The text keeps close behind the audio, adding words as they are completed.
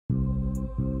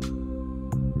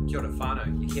Kia ora whānau,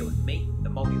 you're here with me, the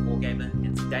maoriwargamer,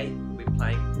 and today we're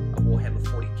playing a Warhammer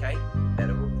 40k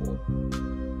battle report.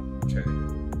 Chur.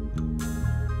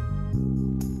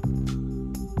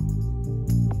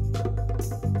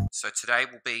 So today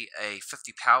will be a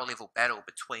 50 power level battle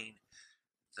between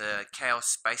the Chaos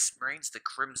Space Marines, the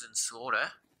Crimson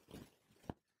Slaughter,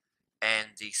 and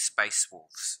the Space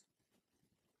Wolves.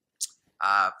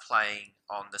 Playing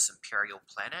on this Imperial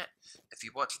planet. If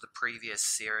you watched the previous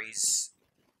series,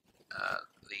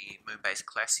 the moon Base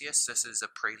Klasius, this is a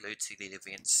prelude to the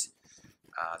events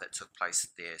that took place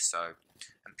there. So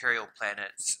Imperial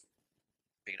planets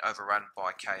being overrun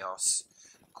by chaos,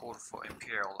 called for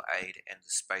Imperial aid, and the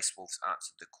Space Wolves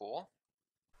answered the call.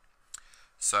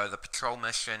 So the patrol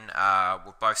mission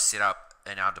were both set up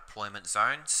in our deployment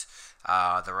zones.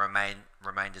 The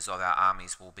remainders of our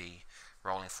armies will be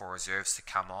rolling for reserves to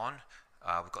come on.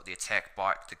 We've got the attack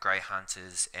bike, the Grey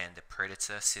Hunters, and the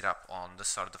Predator set up on this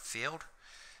side of the field,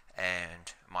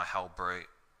 and my Hellbrute,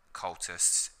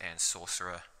 Cultists, and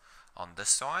Sorcerer on this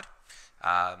side.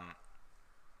 Now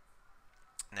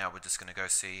we're just going to go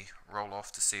roll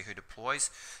off to see who deploys.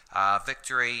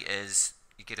 Victory is,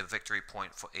 you get a victory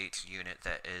point for each unit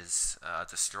that is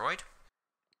destroyed.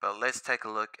 But let's take a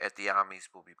look at the armies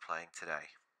we'll be playing today.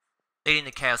 Leading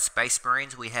the Chaos Space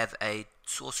Marines, we have a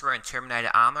Sorcerer and Terminator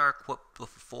armor equipped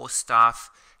with a Force Staff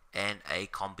and a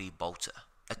Combi Bolter.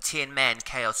 A 10-man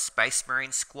Chaos Space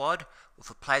Marine squad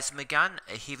with a Plasma Gun,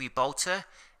 a Heavy Bolter,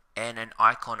 and an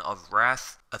Icon of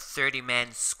Wrath. A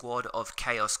 30-man squad of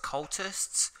Chaos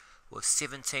Cultists with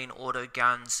 17 auto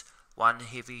guns, 1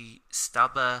 Heavy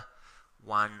Stubber,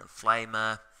 1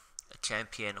 Flamer, a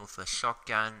Champion with a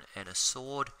Shotgun and a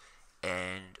Sword,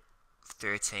 and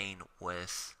 13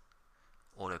 with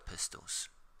auto pistols.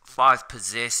 5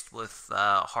 possessed with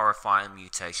horrifying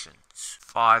mutations.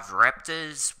 5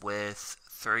 raptors with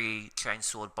 3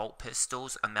 chainsword bolt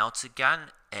pistols, a melter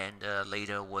gun, and a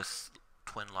leader with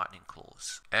twin lightning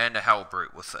claws. And a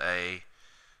Hellbrute with a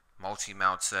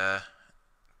multi-melter,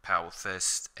 power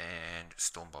fist, and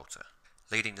stormbolter.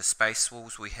 Leading the Space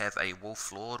Wolves, we have a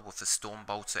Wolf Lord with a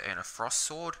stormbolter and a frost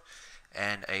sword,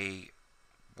 and a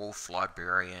Wolf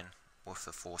Librarian with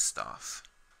a Force Staff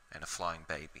and a flying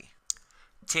baby.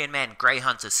 10-man Grey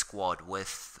Hunter squad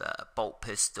with bolt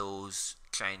pistols,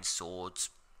 chain swords,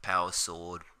 power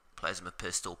sword, plasma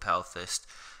pistol, power fist.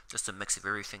 Just a mix of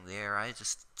everything there,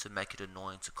 just to make it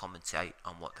annoying to commentate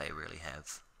on what they really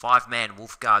have. 5-man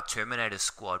Wolfguard Terminator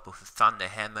squad with a Thunder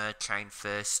Hammer, chain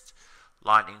fist,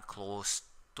 lightning claw,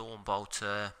 storm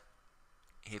bolter,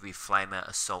 heavy flamer,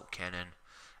 assault cannon.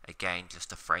 Again,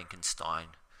 just a Frankenstein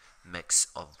mix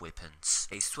of weapons.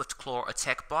 A Swift Claw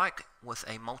attack bike with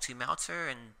a multi-melter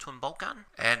and twin bolt gun,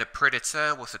 and a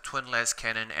Predator with a twin las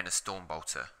cannon and a storm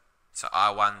bolter. So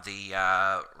I won the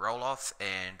roll off,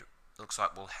 and looks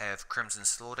like we'll have Crimson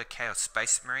Slaughter Chaos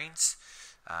Space Marines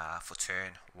for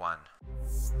turn 1.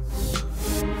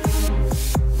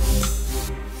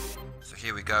 So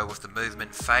here we go with the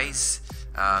movement phase.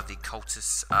 The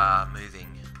cultists are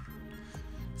moving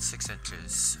 6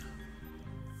 inches.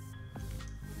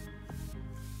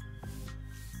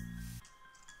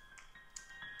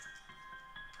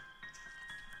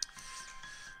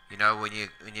 You know, when you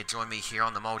join me here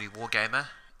on the maoriwargamer,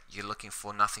 you're looking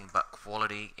for nothing but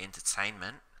quality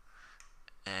entertainment.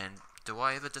 And do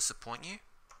I ever disappoint you?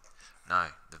 No,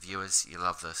 the viewers, you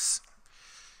love this.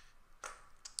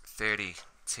 30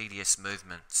 tedious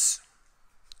movements.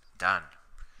 Done.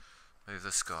 Move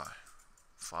this guy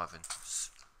 5 inches.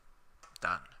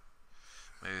 Done.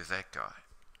 Move that guy.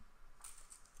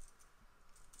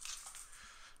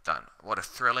 Done. What a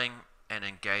thrilling and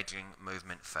engaging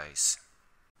movement phase.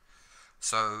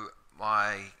 So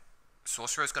my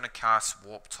Sorcerer is going to cast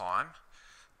Warp Time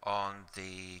on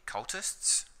the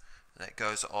Cultists. That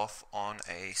goes off on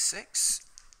a 6.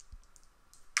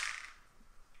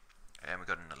 And we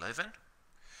got an 11.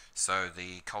 So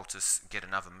the Cultists get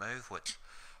another move, which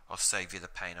I'll save you the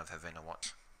pain of having to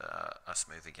watch us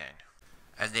move again.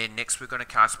 And then next we're going to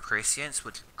cast Prescience,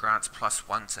 which grants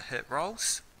 +1 to hit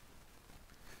rolls.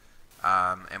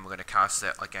 And we're going to cast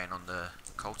that again on the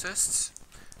Cultists.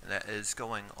 That is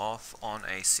going off on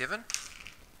a 7.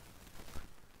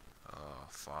 Oh,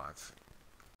 5.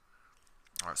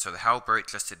 Alright, so the Hellbrute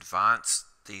just advanced.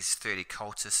 These 30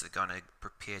 cultists are going to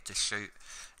prepare to shoot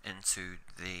into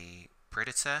the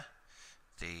Predator.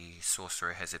 The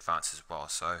Sorcerer has advanced as well,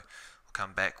 so we'll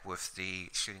come back with the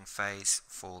shooting phase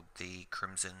for the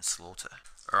Crimson Slaughter.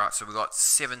 Alright, so we've got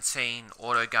 17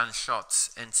 auto gun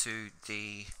shots into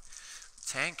the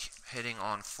tank, hitting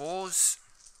on 4s.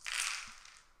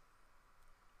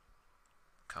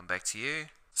 Come back to you.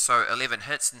 So 11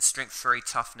 hits and strength 3,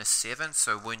 toughness 7,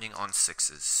 so wounding on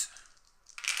 6s.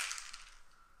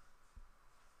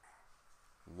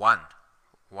 1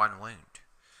 wound.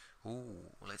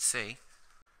 Ooh, let's see.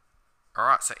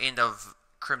 Alright, so end of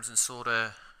Crimson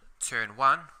Slaughter turn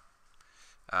 1.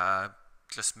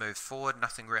 Just move forward,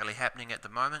 nothing really happening at the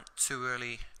moment, too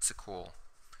early to call.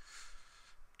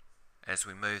 As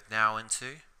we move now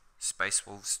into Space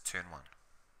Wolves turn 1.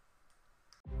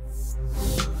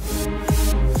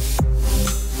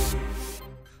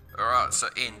 Alright, so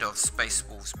end of Space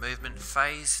Wolves movement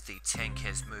phase. The tank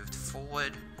has moved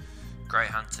forward. Grey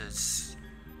Hunters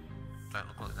don't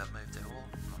look like they've moved at all.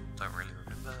 I don't really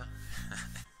remember.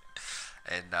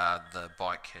 And the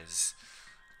bike has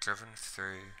driven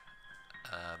through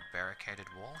a barricaded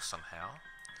wall somehow.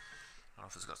 I don't know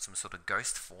if it's got some sort of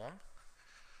ghost form.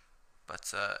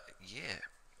 But yeah,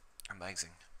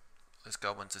 amazing. Let's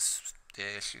go into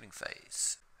their shooting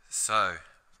phase. So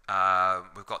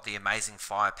we've got the amazing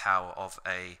firepower of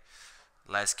a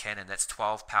las cannon. That's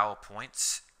 12 power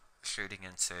points shooting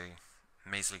into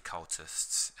measly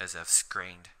cultists as I've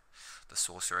screened the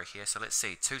sorcerer here. So let's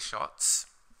see, 2 shots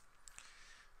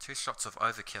of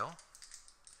overkill,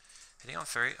 hitting on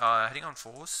 3, hitting on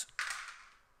 4s,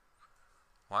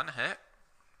 1 hit,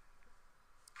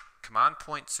 command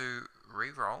point to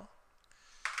reroll,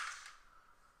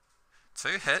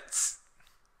 2 hits,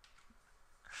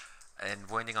 and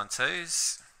wounding on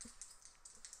 2s,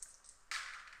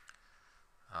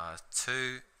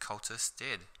 2 cultists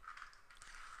dead.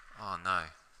 Oh no,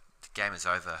 the game is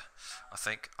over. I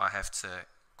think I have to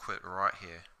quit right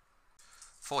here.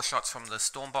 4 shots from the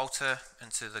Stormbolter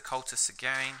into the cultists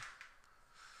again.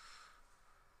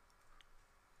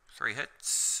 3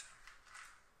 hits.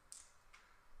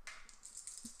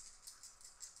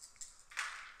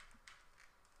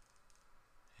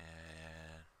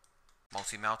 And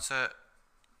multi-melter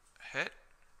hit.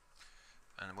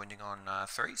 And wounding on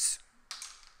 3s.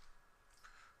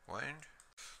 Wound.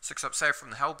 6 up save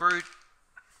from the Hellbrood.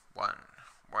 1.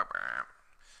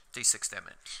 D6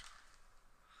 damage.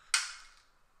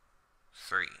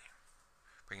 3.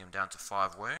 Bring him down to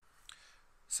 5 wound.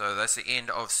 So that's the end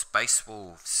of Space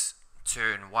Wolves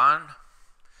turn 1.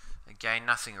 Again,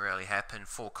 nothing really happened.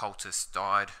 4 cultists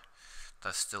died.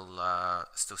 They're still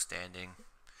standing.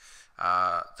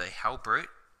 The Hellbrute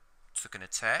took an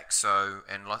attack,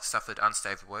 and suffered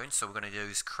unstable wounds. So we're going to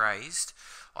use Crazed.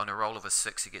 On a roll of a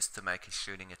 6, he gets to make a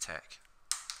shooting attack.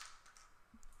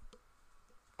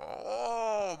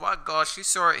 Oh my gosh, you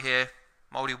saw it here.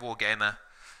 Maoriwargamer.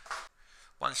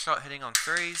 1 shot hitting on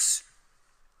 3s.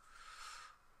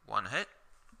 1 hit.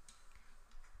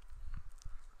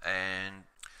 And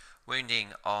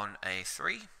wounding on a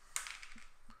 3.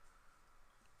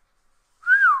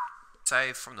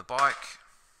 Save from the bike.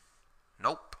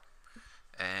 Nope.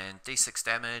 And D6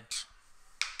 damage.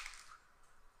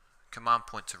 Command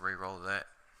point to reroll that.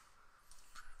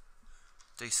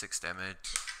 D6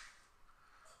 damage.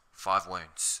 5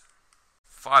 wounds.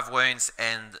 5 wounds,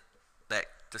 and that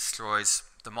destroys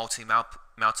the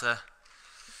multi-melter.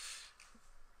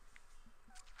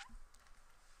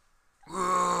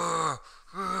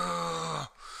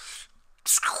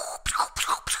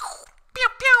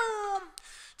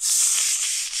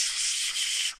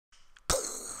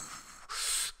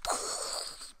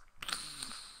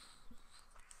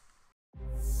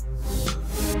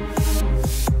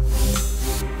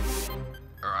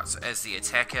 So as the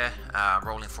attacker,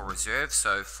 rolling for reserve,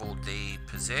 so for the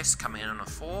possessed, coming in on a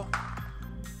 4.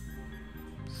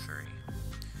 3.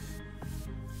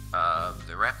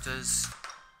 The Raptors.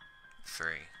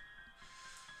 3.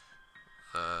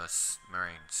 The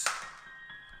Marines.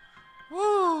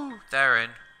 Woo! They're in.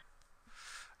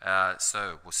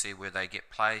 So we'll see where they get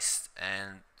placed,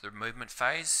 and the movement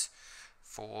phase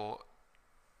for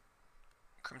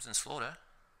Crimson Slaughter,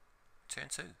 turn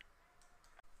 2.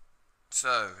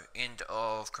 So, end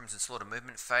of Crimson Slaughter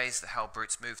movement phase. The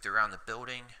Hellbrutes moved around the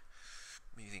building,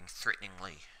 moving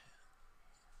threateningly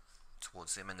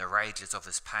towards them in the rages of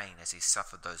his pain as he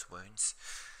suffered those wounds.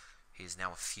 He is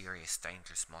now a furious,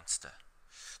 dangerous monster.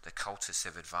 The cultists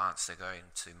have advanced. They're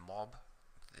going to mob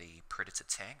the Predator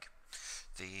tank.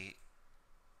 The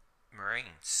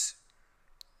Marines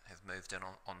have moved in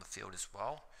on the field as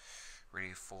well,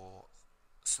 ready for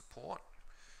support.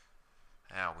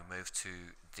 Now we move to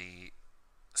the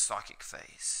psychic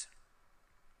phase.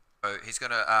 So he's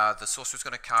gonna, the sorcerer's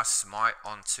gonna cast Smite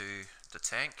onto the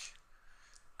tank,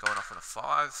 going off on a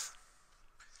 5.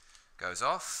 Goes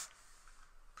off,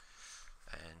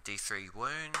 and D3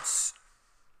 wounds,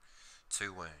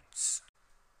 2 wounds,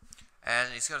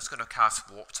 and he's just gonna cast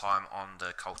Warp Time on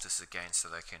the cultists again, so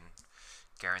they can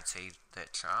guaranteed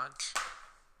that charge.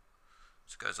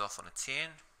 So it goes off on a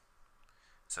 10.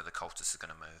 So the cultist is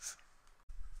going to move.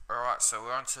 Alright, so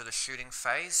we're on to the shooting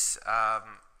phase.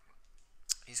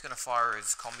 He's going to fire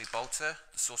his combi bolter,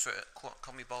 the sorcerer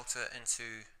combi bolter,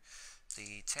 into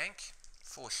the tank.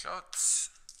 4 shots,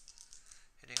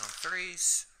 hitting on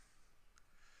 3s,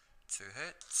 2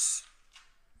 hits,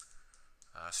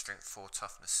 strength 4,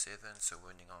 toughness 7, so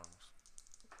wounding on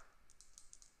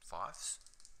 5s,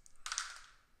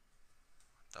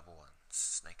 double 1s,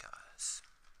 snake eyes,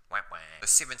 wham wham. So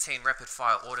 17 rapid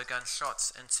fire autogun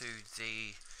shots into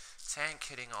the tank,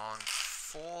 hitting on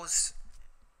 4s,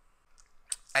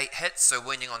 8 hits, so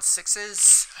wounding on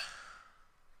 6s,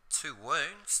 2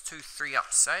 wounds, 2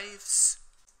 3-up saves,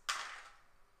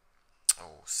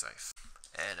 all safe,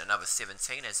 and another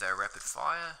 17 as a rapid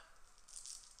fire,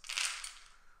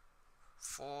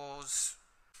 4s,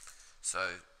 so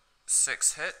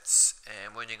 6 hits,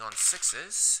 and wounding on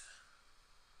 6s,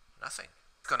 nothing.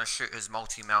 Gonna shoot his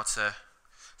multi-melter,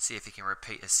 see if he can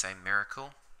repeat his same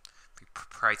miracle. We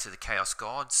pray to the Chaos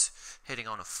Gods, hitting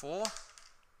on a 4.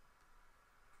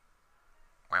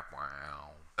 Wow, wow.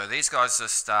 So these guys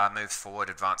just moved forward,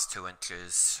 advanced 2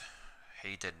 inches.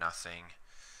 He did nothing.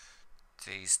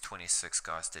 These 26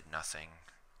 guys did nothing.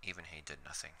 Even he did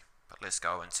nothing. But let's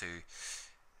go into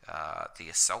the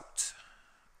assault,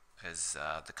 as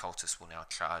the cultists will now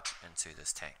charge into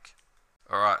this tank.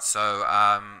 Alright, so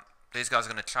these guys are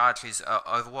going to charge. He's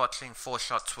overwatching, 4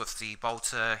 shots with the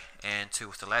bolter and 2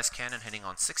 with the las cannon, hitting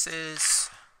on 6s.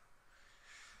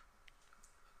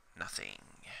 Nothing.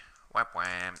 Wham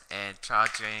wham. And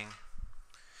charging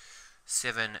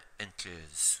 7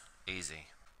 inches. Easy.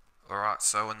 Alright,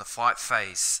 so in the fight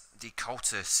phase, the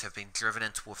cultists have been driven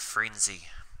into a frenzy.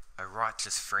 A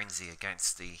righteous frenzy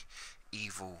against the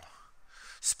evil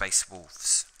space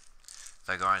wolves.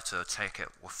 They're going to attack it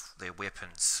with their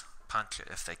weapons. Punch it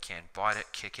if they can. Bite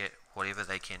it, kick it, whatever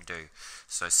they can do.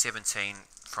 So 17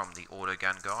 from the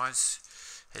autogun guys.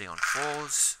 Hitting on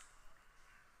 4s.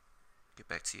 Get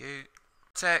back to you.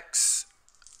 Attacks.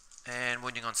 And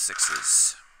wounding on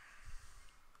 6s.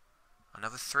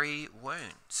 Another 3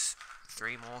 wounds.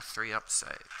 3 more 3-up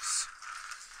saves.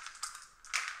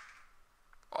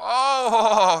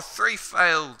 Oh, 3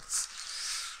 fails.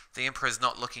 The Emperor's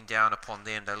not looking down upon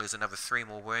them. They lose another 3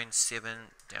 more wounds.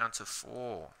 7 down to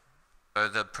 4. So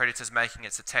the Predator's making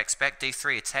its attacks back.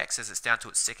 D3 attacks as it's down to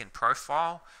its second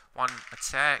profile. 1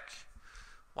 attack.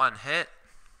 1 hit.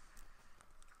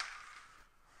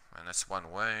 And that's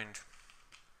 1 wound.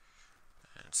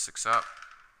 And 6 up.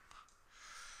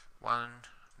 1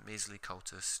 measly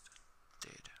cultist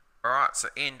dead. Alright, so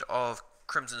end of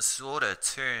Crimson Slaughter,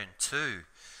 turn 2.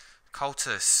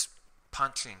 Cultists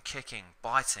punching, kicking,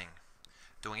 biting,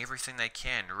 doing everything they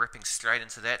can, ripping straight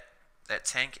into that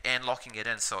tank and locking it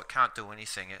in so it can't do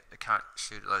anything. It can't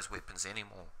shoot those weapons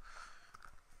anymore.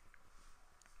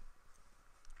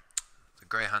 The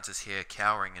Grey Hunters here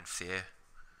cowering in fear.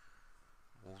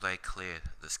 Will they clear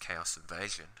this Chaos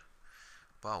Invasion?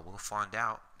 Well, we'll find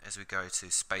out as we go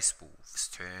to Space Wolves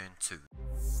turn 2.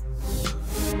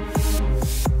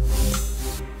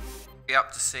 Be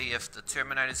up to see if the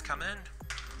Terminators come in.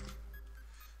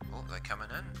 Oh, they're coming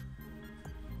in.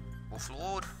 Wolf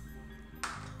Lord.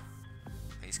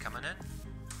 He's coming in.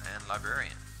 And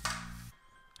Librarian.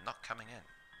 Not coming in.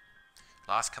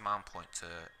 Last command point to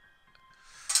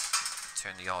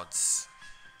turn the odds.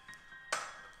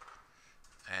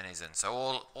 And he's in. So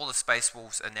all the Space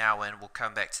Wolves are now in. We'll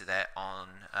come back to that on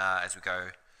as we go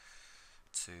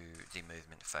to the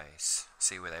movement phase.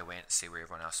 See where they went, see where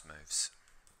everyone else moves.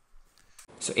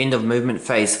 So end of movement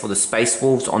phase for the Space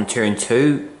Wolves on turn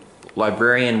 2.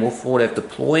 Librarian Wolf Lord have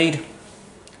deployed.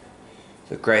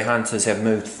 The Grey Hunters have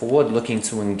moved forward, looking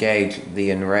to engage the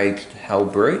enraged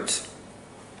Hellbrute.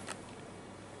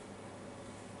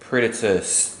 Predator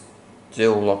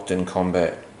still locked in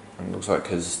combat. It looks like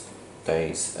his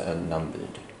days are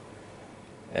numbered.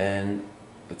 And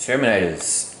the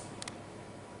Terminators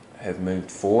have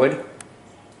moved forward.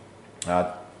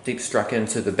 Deep struck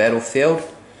into the battlefield,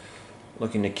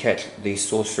 looking to catch the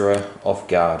Sorcerer off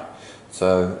guard.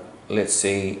 So let's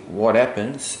see what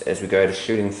happens as we go to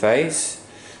shooting phase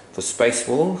for Space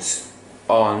Wolves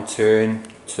on turn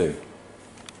 2.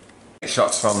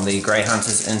 Shots from the Grey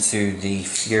Hunters into the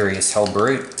furious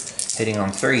Hellbrute, hitting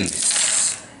on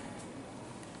 3s.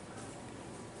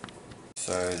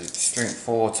 So strength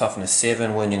 4, toughness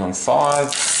 7, wounding on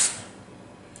 5s.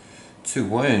 2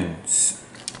 wounds.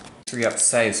 3-up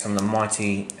saves from the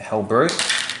mighty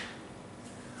Hellbrute.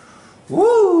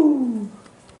 Woo!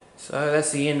 So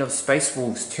that's the end of Space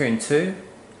Wolves turn 2.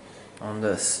 on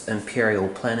this Imperial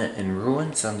planet in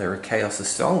ruins under a Chaos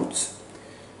Assault.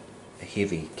 A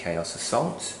heavy Chaos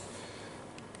Assault.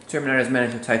 Terminators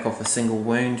managed to take off a single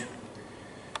wound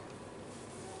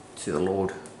to the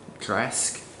Lord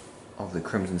Drask of the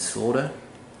Crimson Slaughter.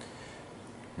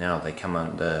 Now they come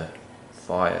under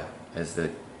fire as the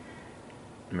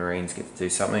Marines get to do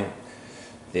something.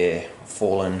 Their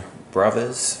fallen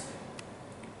brothers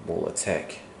will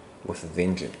attack with a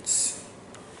vengeance.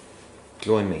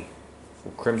 Join me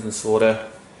for Crimson Slaughter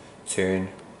turn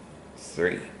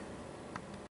 3.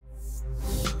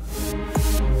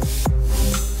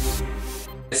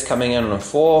 It's coming in on a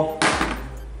 4.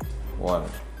 1.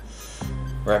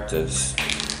 Raptors.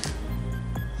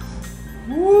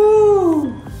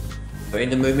 Woo! So in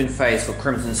the movement phase for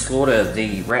Crimson Slaughter,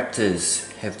 the Raptors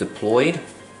have deployed.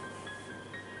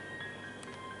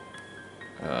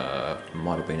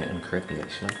 Might have been incorrectly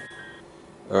actually.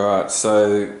 Alright,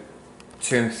 so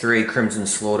turn 3 Crimson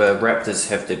Slaughter, Raptors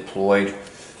have deployed,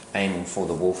 aiming for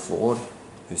the Wolf Lord,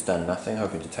 who's done nothing,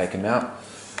 hoping to take him out.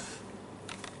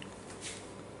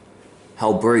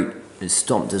 Hellbrute has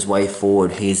stomped his way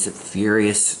forward, he's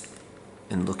furious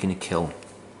and looking to kill.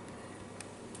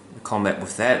 The combat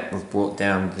with that, we've brought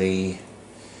down the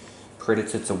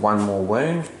Predator to 1 more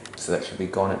wound, so that should be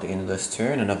gone at the end of this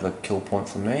turn, another kill point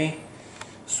for me.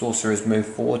 Sorcerers move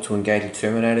forward to engage the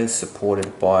Terminators,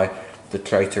 supported by the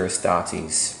Traitor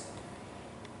Astartes.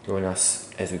 Join us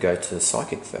as we go to the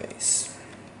Psychic phase.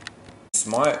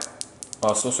 Smite.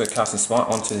 Oh, Sorcerer casting Smite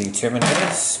onto the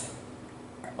Terminators.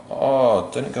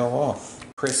 Oh, didn't go off.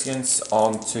 Prescience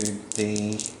onto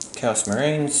the Chaos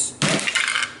Marines.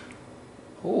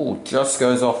 Oh, just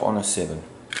goes off on a 7.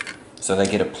 So they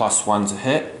get a +1 to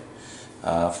hit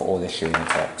for all their shooting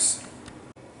attacks.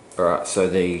 Alright, so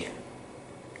the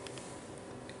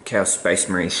Chaos Space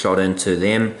Marines shot into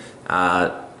them.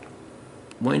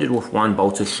 Wounded with 1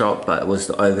 bolter shot, but it was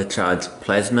the overcharged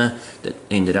plasma that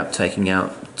ended up taking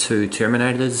out 2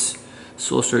 Terminators.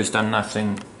 Sorcerer's done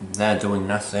nothing, they're doing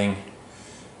nothing.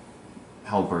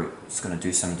 Hellbrute is going to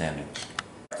do some damage.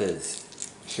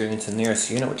 Raptors shooting into the nearest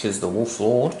unit, which is the Wolf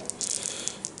Lord.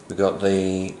 We've got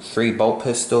the 3 bolt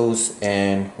pistols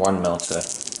and 1 melter.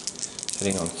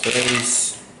 Hitting on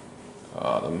 3s.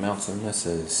 Oh, the melter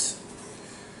misses.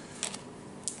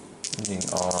 Hitting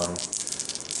on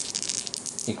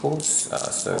equals,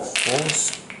 so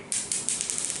 4s.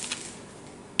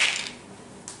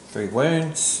 3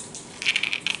 wounds.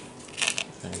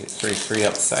 And get 3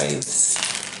 up saves.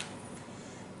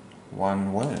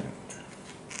 1 wound.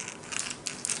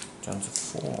 Down to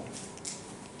 4.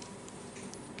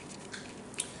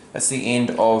 That's the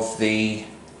end of the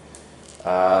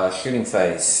shooting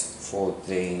phase for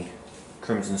the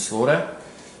Crimson Slaughter.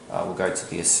 We'll go to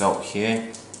the assault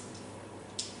here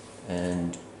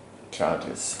and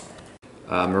charges.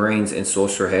 Marines and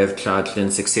Sorcerer have charged in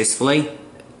successfully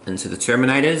into the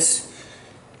Terminators.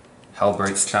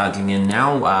 Hellbrute's charging in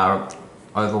now.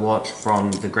 Overwatch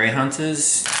from the Grey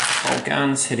Hunters. Bolt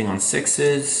guns hitting on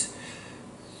 6s.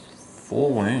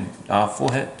 4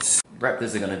 hits.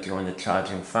 Raptors are going to join the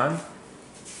charging fun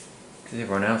because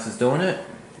everyone else is doing it.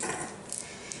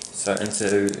 So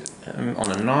into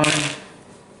on a 9.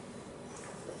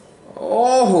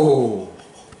 Oh!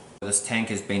 This tank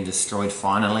has been destroyed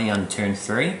finally on turn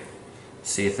 3.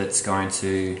 See if it's going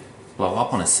to blow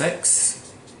up on a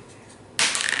 6.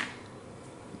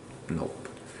 Nope.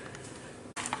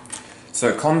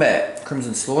 So combat,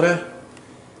 Crimson Slaughter.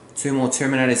 2 more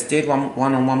Terminators dead,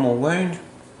 one on 1 more wound.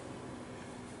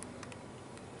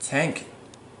 Tank,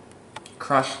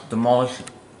 crushed, demolished,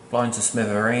 blown to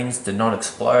smithereens. Did not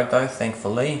explode though,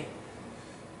 thankfully.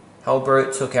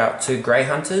 Hellbrute took out 2 Grey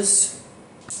Hunters.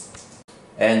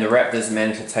 And the Raptors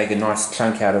managed to take a nice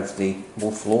chunk out of the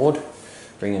Wolf Lord,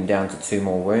 bring him down to 2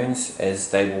 more wounds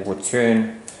as they will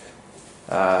return,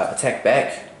 attack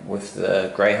back with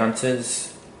the Grey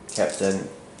Hunters, Captain,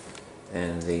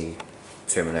 and the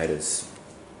Terminators.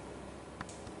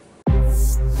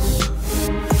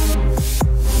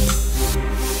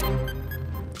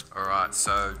 Alright,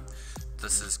 so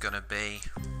this is going to be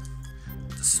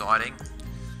deciding.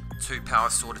 2 power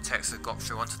sword attacks that got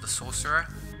through onto the Sorcerer.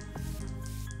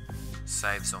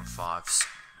 Saves on 5s.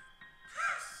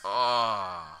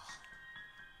 Oh,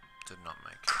 did not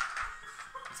make it.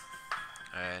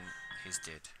 And he's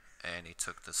dead. And he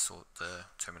took the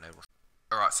Terminator.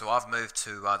 Alright, so I've moved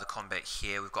to the combat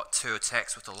here. We've got 2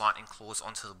 attacks with the Lightning Claws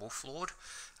onto the Wolf Lord.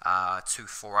 2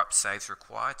 4-up saves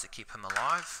required to keep him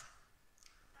alive.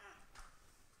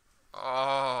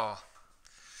 Oh.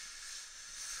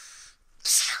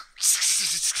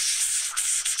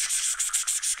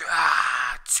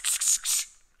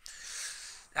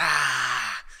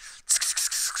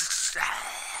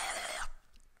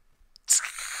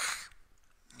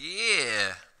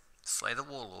 Play the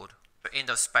Warlord. At the end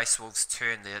of Space Wolves'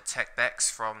 turn, the attack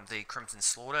backs from the Crimson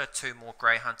Slaughter. 2 more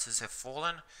Grey Hunters have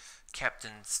fallen.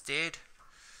 Captain's dead.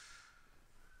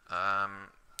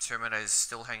 Terminator's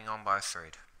still hanging on by a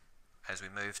thread. As we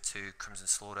move to Crimson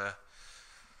Slaughter,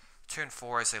 turn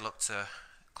 4 as they look to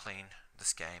clean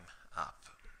this game up.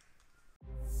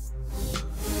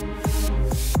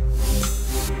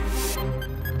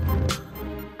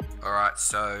 Alright,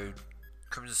 so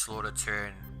Crimson Slaughter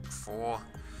turn 4.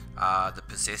 The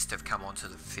Possessed have come onto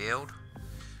the field.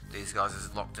 These guys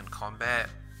are locked in combat.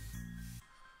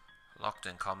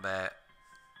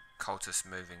 Cultists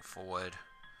moving forward.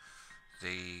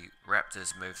 The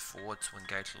Raptors move forward to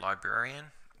engage the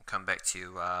Librarian. We'll come back to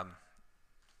you.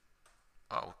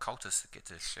 Cultists get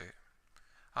to shoot.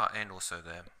 Oh, and also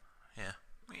them. Yeah.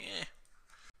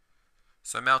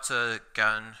 So Melter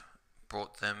Gun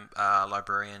brought them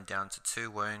Librarian down to 2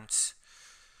 wounds.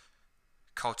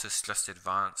 Cultists just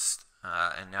advanced,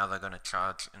 and now they're going to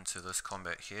charge into this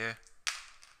combat here.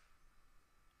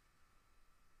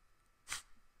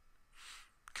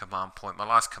 Command point, my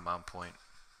last command point.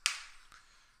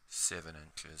 7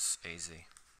 inches, easy.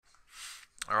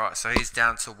 Alright, so he's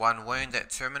down to 1 wound, that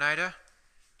Terminator.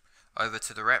 Over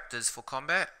to the Raptors for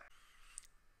combat.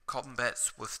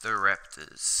 Combats with the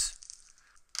Raptors.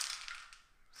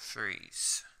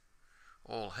 3s.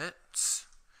 All hits.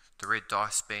 The red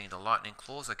dice being the lightning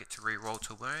claws, I get to re-roll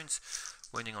to wounds.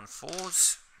 Wounding on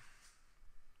 4s.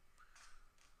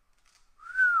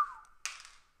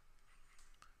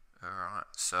 Alright,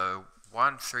 so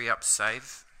 1 3-up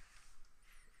save.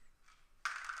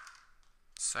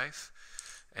 Safe.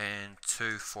 And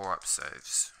 2 4-up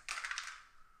saves.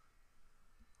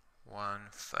 1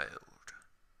 failed.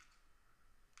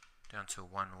 Down to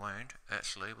 1 wound.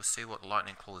 Actually, we'll see what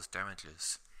lightning claws damage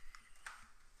is.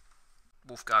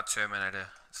 Wolfguard Terminator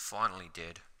is finally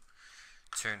dead.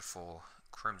 Turn 4,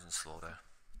 Crimson Slaughter.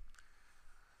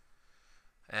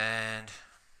 And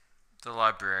the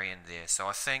Librarian there. So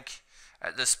I think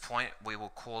at this point we will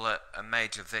call it a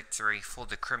major victory for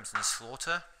the Crimson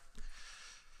Slaughter.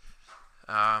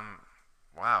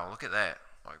 Wow, look at that.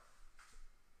 Like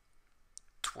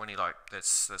 20,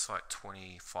 that's like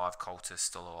 25 cultists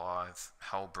still alive.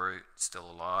 Hellbrute still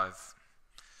alive.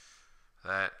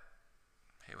 That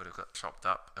he would have got chopped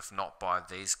up, if not by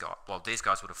these guys. Well, these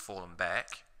guys would have fallen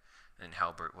back, and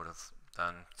Hellbrute would have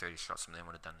done 30 shots from them,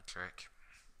 would have done the trick.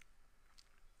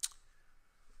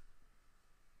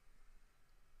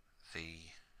 The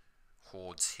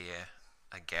hordes here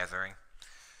are gathering.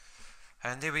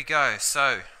 And there we go.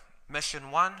 So,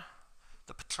 mission 1,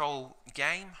 the patrol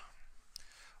game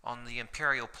on the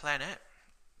Imperial planet.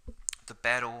 The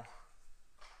battle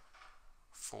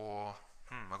for...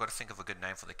 I've got to think of a good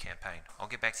name for the campaign. I'll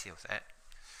get back to you with that.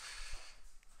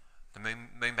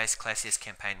 The Base Klasius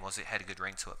campaign it had a good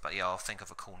ring to it, but yeah, I'll think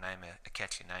of a cool name, a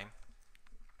catchy name.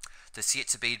 This yet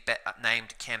to be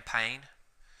named campaign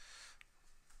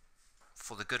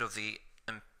for the good of the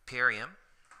Imperium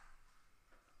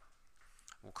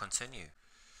will continue.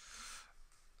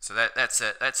 So that's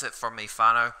it from me,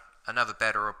 Whānau. Another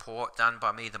battle report done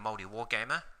by me, the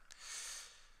maoriwargamer.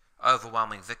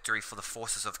 Overwhelming victory for the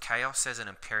forces of chaos. As an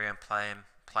Imperium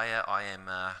player, I am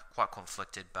quite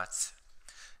conflicted, but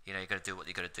you know, you got to do what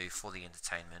you got to do for the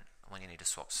entertainment when you need to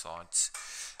swap sides.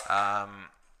 Hope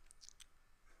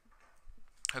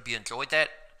you enjoyed that.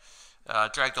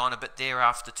 Dragged on a bit there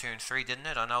after turn 3, didn't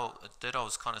it? I know it did. I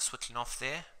was kind of switching off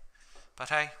there, but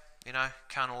hey, you know,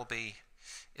 can't all be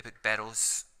epic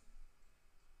battles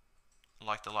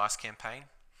like the last campaign.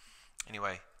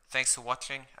 Anyway, thanks for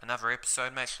watching another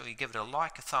episode. Make sure you give it a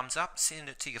like, a thumbs up, send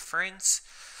it to your friends.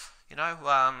 You know,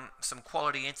 some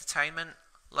quality entertainment,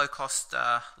 low cost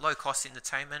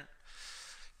entertainment,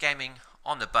 gaming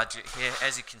on the budget here.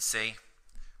 As you can see,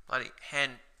 bloody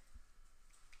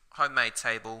homemade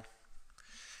table,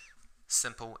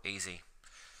 simple, easy.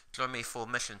 Join me for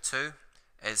mission 2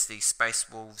 as the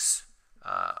Space Wolves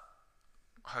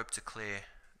hope to clear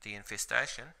the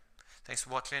infestation. Thanks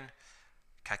for watching.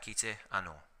 Ka kite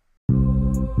anō.